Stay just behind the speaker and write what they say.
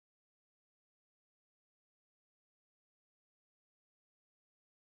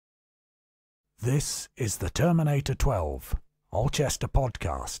This is the Terminator 12 Alchester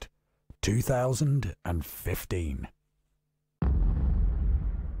Podcast 2015.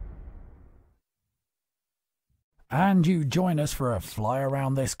 And you join us for a fly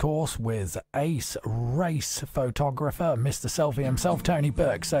around this course with ace race photographer, Mr. Selfie himself, Tony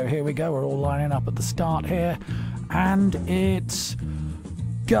Burke. So here we go, we're all lining up at the start here, and it's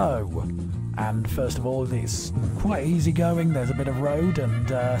go. And first of all, it's quite easy going. There's a bit of road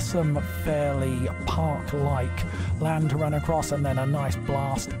and some fairly park-like land to run across, and then a nice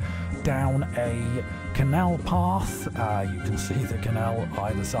blast down a canal path. You can see the canal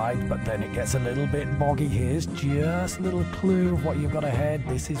either side, but then it gets a little bit boggy. Here's just a little clue of what you've got ahead.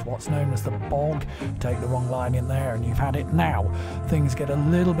 This is what's known as the bog. Take the wrong line in there and you've had it. Now things get a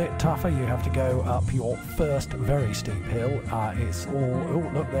little bit tougher. You have to go up your first very steep hill. It's all,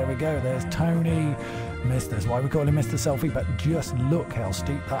 oh look, there we go, there's Tony. That's why we call him Mr. Selfie, but just look how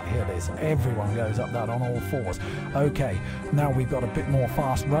steep that hill is. Everyone goes up that on all fours. Okay, now we've got a bit more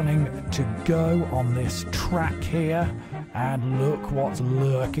fast running to go on this track here, and look what's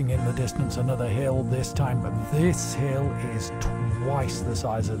lurking in the distance. Another hill this time, but this hill is twice the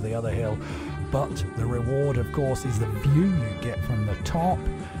size of the other hill. But the reward, of course, is the view you get from the top.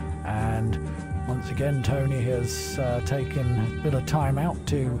 And once again, Tony has taken a bit of time out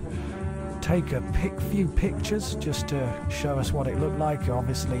to take a few pictures just to show us what it looked like,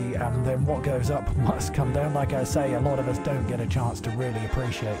 obviously, and then what goes up must come down. Like I say, a lot of us don't get a chance to really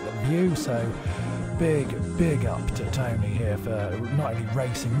appreciate the view, so big up to Tony here for not only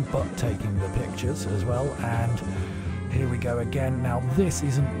racing but taking the pictures as well. And here we go again. Now this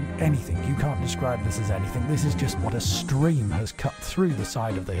isn't anything, you can't describe this as anything. This is just what a stream has cut through the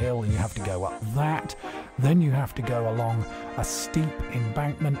side of the hill, and you have to go up that. Then you have to go along a steep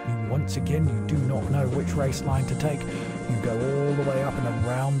embankment. Once again, you do not know which race line to take. You go all the way up and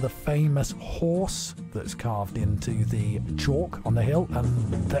around the famous horse that's carved into the chalk on the hill.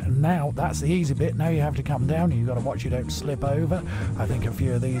 And now that's the easy bit. Now you have to come down. You've got to watch you don't slip over. I think a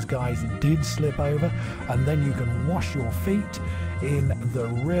few of these guys did slip over. And then you can wash your feet in the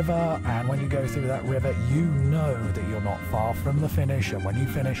river, and when you go through that river, you know that you're not far from the finish, and when you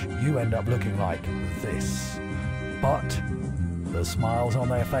finish you end up looking like this. But the smiles on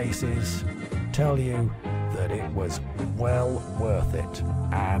their faces tell you that it was well worth it.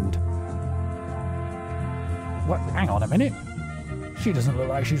 And what, hang on a minute, she doesn't look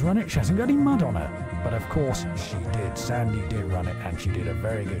like she's run it. She hasn't got any mud on her. But of course she did. Sandy did run it, and she did a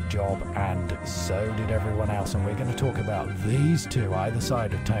very good job, and so did everyone else. And we're going to talk about these two either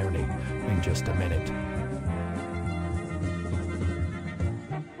side of Tony in just a minute.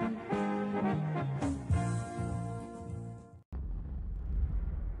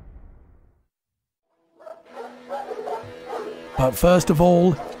 But first of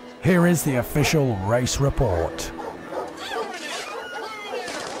all, here is the official race report.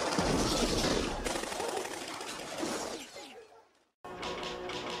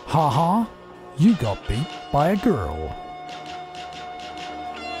 Haha, you got beat by a girl.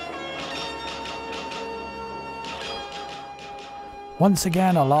 Once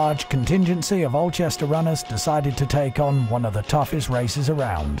again, a large contingency of Alchester runners decided to take on one of the toughest races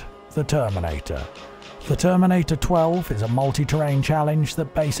around, the Terminator. The Terminator 12 is a multi-terrain challenge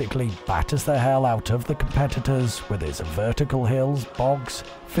that basically batters the hell out of the competitors with its vertical hills, bogs,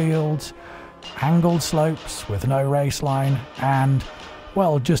 fields, angled slopes with no race line, and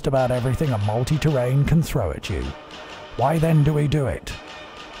well, just about everything a multi-terrain can throw at you. Why then do we do it?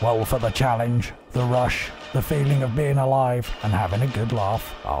 Well, for the challenge, the rush, the feeling of being alive, and having a good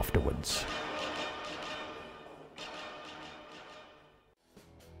laugh afterwards.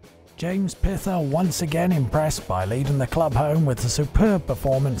 James Pither once again impressed by leading the club home with a superb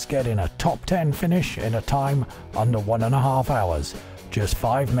performance, getting a top 10 finish in a time under 1.5 hours, just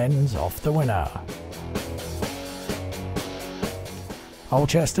 5 minutes off the winner.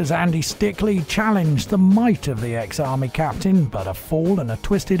 Alchester's Andy Stickley challenged the might of the ex-army captain, but a fall and a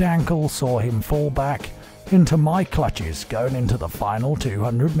twisted ankle saw him fall back into my clutches going into the final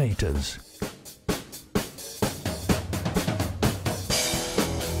 200 metres.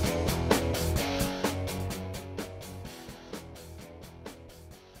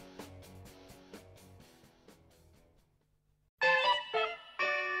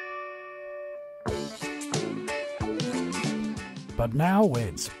 But now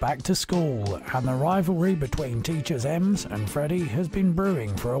it's back to school, and the rivalry between teachers Ems and Freddie has been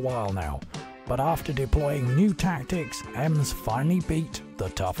brewing for a while now. But after deploying new tactics, Ems finally beat the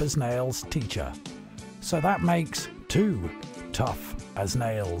tough as nails teacher. So that makes 2 tough as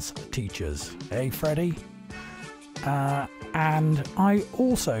nails teachers, eh Freddie? And I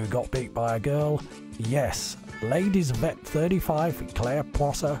also got beat by a girl. Yes, Ladies Vet 35 Claire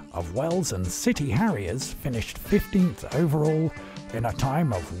Prosser of Wells and City Harriers finished 15th overall in a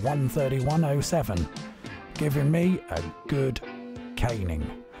time of 1:31.07, giving me a good caning.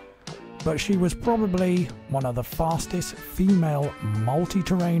 But she was probably one of the fastest female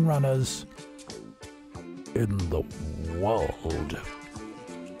multi-terrain runners in the world.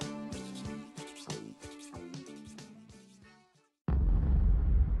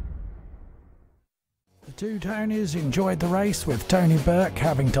 The two Tonys enjoyed the race, with Tony Burke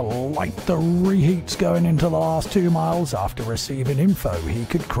having to light the reheats going into the last 2 miles after receiving info he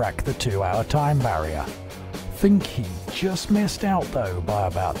could crack the 2-hour time barrier. Think he just missed out though by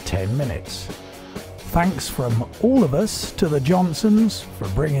about 10 minutes. Thanks from all of us to the Johnsons for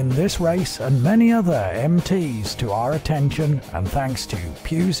bringing this race and many other MTs to our attention, and thanks to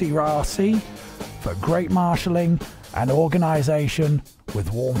Pusey RC for great marshalling and organisation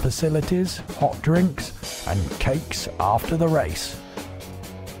with warm facilities, hot drinks and cakes after the race.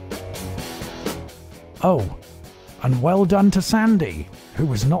 Oh, and well done to Sandy, who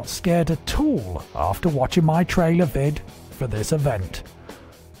was not scared at all after watching my trailer vid for this event.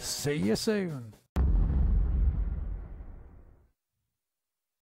 See you soon.